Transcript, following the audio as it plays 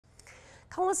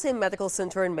Coliseum Medical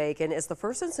Center in Macon is the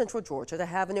first in Central Georgia to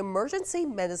have an emergency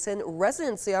medicine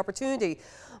residency opportunity.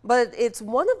 But it's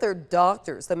one of their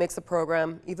doctors that makes the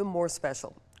program even more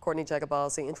special. Courtney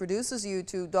Jagabazi introduces you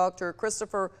to Dr.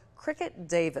 Christopher Cricket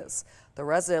Davis, the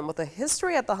resident with a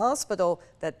history at the hospital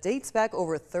that dates back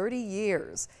over 30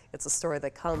 years. It's a story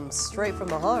that comes straight from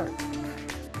the heart.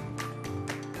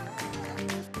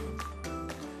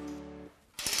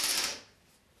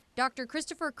 Dr.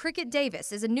 Christopher Cricket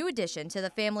Davis is a new addition to the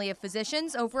family of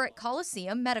physicians over at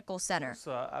Coliseum Medical Center.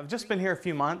 So I've just been here a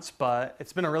few months, but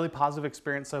it's been a really positive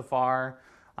experience so far.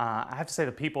 I have to say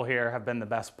the people here have been the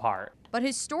best part. But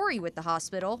his story with the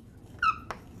hospital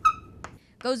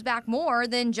goes back more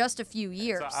than just a few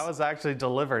years. So I was actually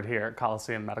delivered here at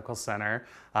Coliseum Medical Center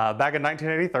back in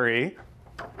 1983.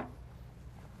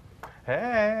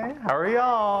 Hey, how are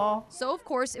y'all? So, of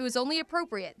course, it was only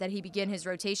appropriate that he begin his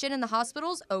rotation in the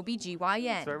hospital's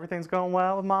OB/GYN. So everything's going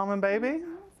well with mom and baby?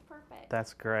 That's perfect.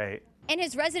 That's great. And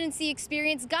his residency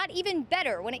experience got even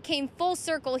better when it came full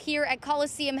circle here at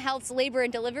Coliseum Health's Labor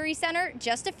and Delivery Center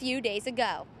just a few days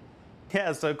ago.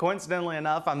 Yeah, so coincidentally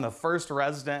enough, I'm the first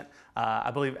resident, I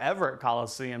believe, ever at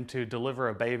Coliseum to deliver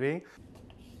a baby.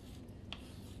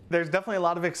 There's definitely a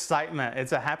lot of excitement.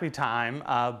 It's a happy time,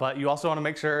 but you also want to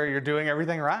make sure you're doing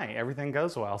everything right, everything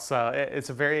goes well. So it's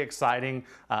a very exciting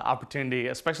opportunity,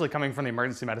 especially coming from the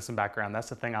emergency medicine background. That's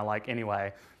the thing I like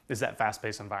anyway, is that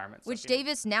fast-paced environment. Which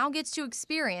Davis now gets to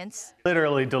experience.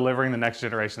 Literally delivering the next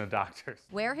generation of doctors.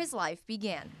 Where his life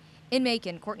began. In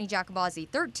Macon, Courtney Jagabazi,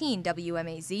 13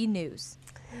 WMAZ News.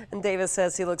 And Davis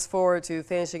says he looks forward to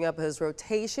finishing up his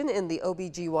rotation in the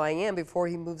OB/GYN before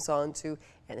he moves on to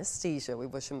anesthesia. We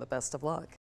wish him the best of luck.